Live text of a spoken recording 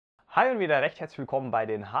Hi und wieder recht herzlich willkommen bei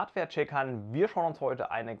den Hardware-Checkern. Wir schauen uns heute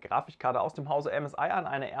eine Grafikkarte aus dem Hause MSI an,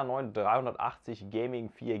 eine R9 380 Gaming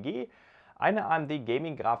 4G, eine AMD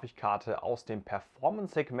Gaming Grafikkarte aus dem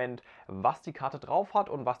Performance-Segment, was die Karte drauf hat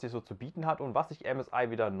und was die so zu bieten hat und was sich MSI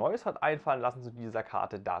wieder Neues hat einfallen lassen zu dieser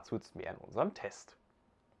Karte. Dazu jetzt mehr in unserem Test.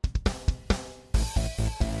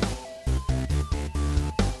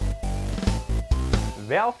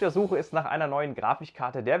 Wer auf der Suche ist nach einer neuen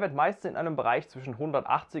Grafikkarte, der wird meistens in einem Bereich zwischen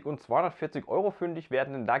 180 und 240 Euro fündig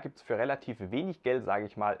werden, denn da gibt es für relativ wenig Geld, sage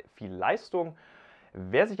ich mal, viel Leistung.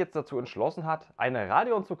 Wer sich jetzt dazu entschlossen hat, eine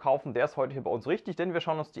Radeon zu kaufen, der ist heute hier bei uns richtig, denn wir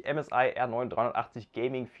schauen uns die MSI R9 380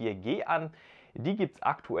 Gaming 4G an. Die gibt es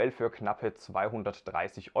aktuell für knappe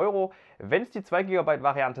 230 Euro. Wenn es die 2 GB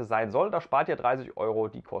Variante sein soll, da spart ihr 30 Euro,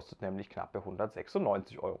 die kostet nämlich knappe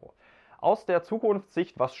 196 Euro. Aus der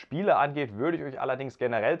Zukunftssicht, was Spiele angeht, würde ich euch allerdings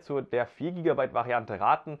generell zu der 4 GB Variante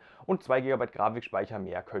raten und 2 GB Grafikspeicher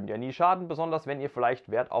mehr können ja nie schaden, besonders wenn ihr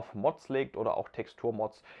vielleicht Wert auf Mods legt oder auch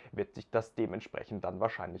Texturmods, wird sich das dementsprechend dann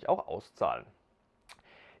wahrscheinlich auch auszahlen.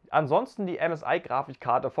 Ansonsten die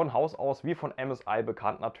MSI-Grafikkarte von Haus aus, wie von MSI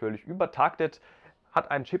bekannt, natürlich übertaktet,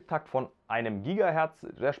 hat einen Chiptakt von einem GHz,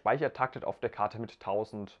 der Speicher taktet auf der Karte mit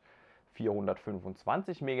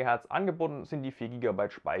 1425 MHz. Angebunden sind die 4 GB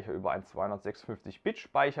Speicher über ein 256-Bit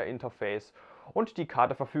Speicherinterface und die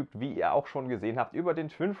Karte verfügt, wie ihr auch schon gesehen habt, über den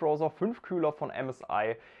Twin Frozr V Kühler von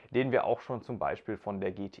MSI, den wir auch schon zum Beispiel von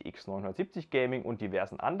der GTX 970 Gaming und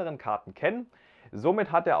diversen anderen Karten kennen.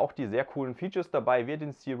 Somit hat er auch die sehr coolen Features dabei, wie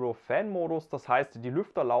den Zero Fan Modus, das heißt, die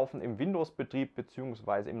Lüfter laufen im Windows-Betrieb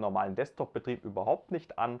bzw. im normalen Desktop-Betrieb überhaupt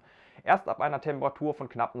nicht an. Erst ab einer Temperatur von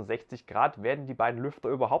knappen 60 Grad werden die beiden Lüfter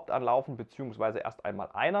überhaupt anlaufen, bzw. erst einmal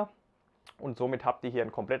einer. Und somit habt ihr hier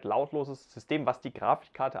ein komplett lautloses System, was die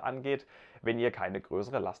Grafikkarte angeht, wenn ihr keine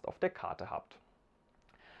größere Last auf der Karte habt.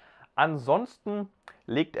 Ansonsten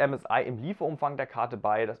legt MSI im Lieferumfang der Karte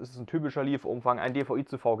bei, das ist ein typischer Lieferumfang, ein DVI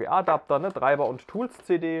zu VGA-Adapter, eine Treiber- und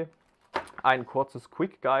Tools-CD, ein kurzes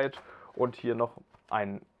Quick Guide und hier noch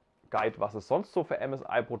ein Guide, was es sonst so für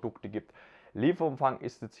MSI-Produkte gibt. Lieferumfang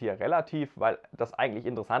ist jetzt hier relativ, weil das eigentlich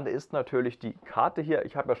Interessante ist natürlich die Karte hier.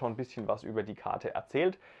 Ich habe ja schon ein bisschen was über die Karte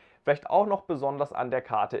erzählt. Vielleicht auch noch besonders an der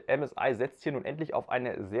Karte, MSI setzt hier nun endlich auf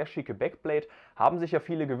eine sehr schicke Backplate. Haben sich ja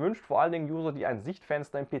viele gewünscht, vor allen Dingen User, die ein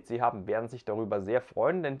Sichtfenster im PC haben, werden sich darüber sehr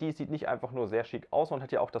freuen, denn die sieht nicht einfach nur sehr schick aus und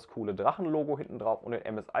hat ja auch das coole Drachenlogo hinten drauf und den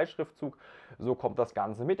MSI-Schriftzug. So kommt das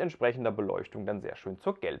Ganze mit entsprechender Beleuchtung dann sehr schön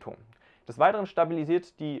zur Geltung. Des Weiteren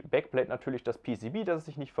stabilisiert die Backplate natürlich das PCB, dass es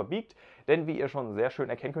sich nicht verbiegt, denn wie ihr schon sehr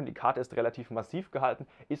schön erkennen könnt, die Karte ist relativ massiv gehalten,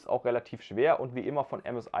 ist auch relativ schwer und wie immer von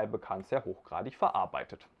MSI bekannt sehr hochgradig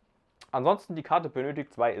verarbeitet. Ansonsten die Karte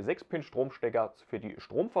benötigt zwei 6-Pin-Stromstecker für die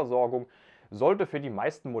Stromversorgung. Sollte für die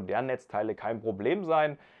meisten modernen Netzteile kein Problem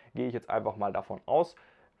sein, gehe ich jetzt einfach mal davon aus.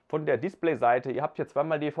 Von der Displayseite, ihr habt hier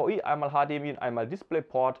zweimal DVI, einmal HDMI und einmal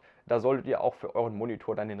DisplayPort. Da solltet ihr auch für euren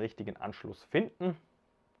Monitor dann den richtigen Anschluss finden.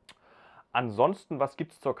 Ansonsten, was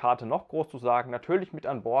gibt es zur Karte noch groß zu sagen? Natürlich mit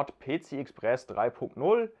an Bord PCI Express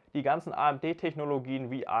 3.0. Die ganzen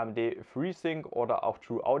AMD-Technologien wie AMD FreeSync oder auch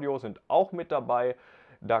True Audio sind auch mit dabei.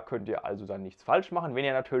 Da könnt ihr also dann nichts falsch machen, wenn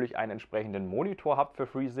ihr natürlich einen entsprechenden Monitor habt für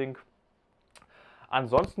FreeSync.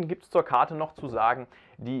 Ansonsten gibt es zur Karte noch zu sagen,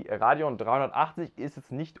 die Radeon 380 ist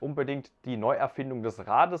jetzt nicht unbedingt die Neuerfindung des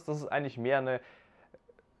Rades. Das ist eigentlich mehr eine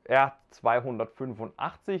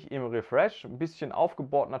R285 im Refresh. Ein bisschen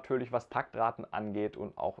aufgebohrt natürlich, was Taktraten angeht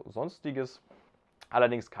und auch sonstiges.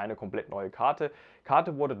 Allerdings keine komplett neue Karte.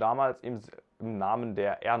 Karte wurde damals im Namen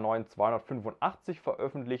der R9 285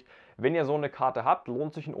 veröffentlicht. Wenn ihr so eine Karte habt,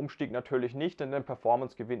 lohnt sich ein Umstieg natürlich nicht, denn der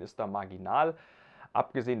Performance-Gewinn ist da marginal.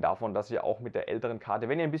 Abgesehen davon, dass ihr auch mit der älteren Karte,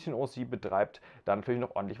 wenn ihr ein bisschen OC betreibt, dann natürlich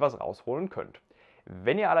noch ordentlich was rausholen könnt.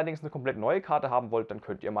 Wenn ihr allerdings eine komplett neue Karte haben wollt, dann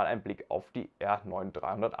könnt ihr mal einen Blick auf die R9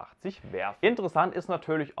 380 werfen. Interessant ist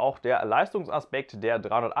natürlich auch der Leistungsaspekt der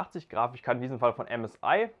 380 Grafikkarte, in diesem Fall von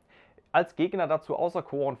MSI. Als Gegner dazu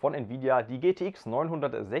auserkoren von Nvidia die GTX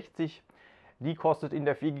 960. Die kostet in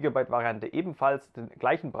der 4 GB Variante ebenfalls den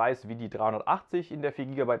gleichen Preis wie die 380 in der 4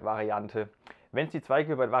 GB Variante. Wenn es die 2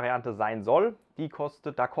 GB Variante sein soll,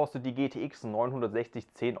 da kostet die GTX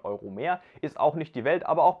 960 10 Euro mehr. Ist auch nicht die Welt,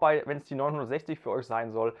 aber auch wenn es die 960 für euch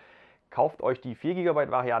sein soll, kauft euch die 4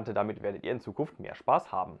 GB Variante, damit werdet ihr in Zukunft mehr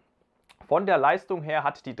Spaß haben. Von der Leistung her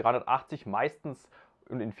hat die 380 meistens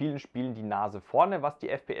und in vielen Spielen die Nase vorne, was die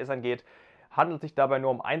FPS angeht. Handelt sich dabei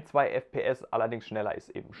nur um 1-2 FPS, allerdings schneller ist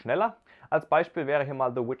eben schneller. Als Beispiel wäre hier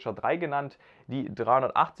mal The Witcher 3 genannt. Die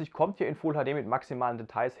 380 kommt hier in Full HD mit maximalen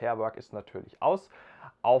Details, Hairwork ist natürlich aus,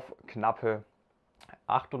 auf knappe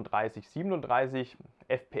 38, 37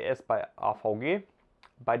 FPS bei AVG.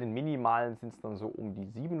 Bei den minimalen sind es dann so um die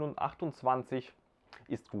 27,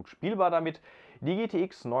 ist gut spielbar damit. Die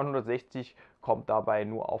GTX 960 kommt dabei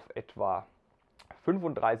nur auf etwa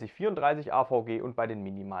 35, 34 AVG und bei den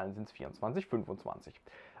minimalen sind es 24, 25.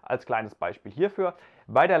 Als kleines Beispiel hierfür,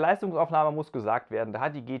 bei der Leistungsaufnahme muss gesagt werden, da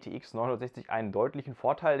hat die GTX 960 einen deutlichen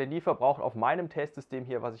Vorteil, denn die verbraucht auf meinem Testsystem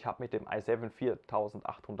hier, was ich habe mit dem i7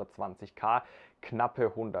 4820K, knappe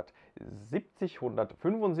 170,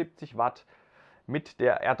 175 Watt. Mit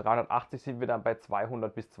der R380 sind wir dann bei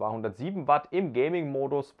 200 bis 207 Watt im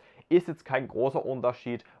Gaming-Modus. Ist jetzt kein großer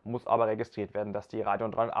Unterschied, muss aber registriert werden, dass die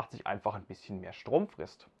Radeon 380 einfach ein bisschen mehr Strom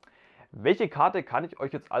frisst. Welche Karte kann ich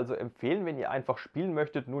euch jetzt also empfehlen, wenn ihr einfach spielen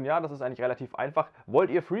möchtet? Nun ja, das ist eigentlich relativ einfach. Wollt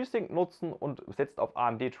ihr FreeSync nutzen und setzt auf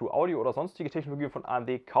AMD True Audio oder sonstige Technologien von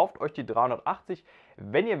AMD, kauft euch die 380.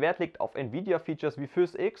 Wenn ihr Wert legt auf Nvidia-Features wie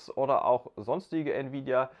PhysX oder auch sonstige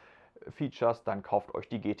Nvidia-Features, dann kauft euch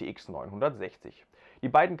die GTX 960. Die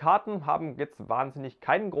beiden Karten haben jetzt wahnsinnig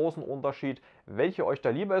keinen großen Unterschied. Welche euch da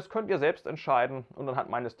lieber ist, könnt ihr selbst entscheiden. Und anhand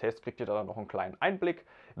meines Tests kriegt ihr dann noch einen kleinen Einblick,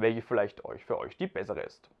 welche vielleicht für euch die bessere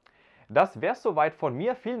ist. Das wäre es soweit von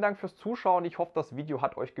mir. Vielen Dank fürs Zuschauen. Ich hoffe, das Video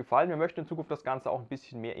hat euch gefallen. Wir möchten in Zukunft das Ganze auch ein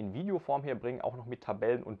bisschen mehr in Videoform hier bringen, auch noch mit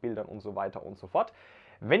Tabellen und Bildern und so weiter und so fort.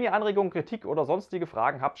 Wenn ihr Anregungen, Kritik oder sonstige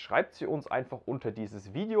Fragen habt, schreibt sie uns einfach unter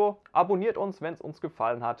dieses Video. Abonniert uns, wenn es uns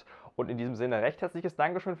gefallen hat. Und in diesem Sinne recht herzliches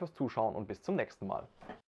Dankeschön fürs Zuschauen und bis zum nächsten Mal.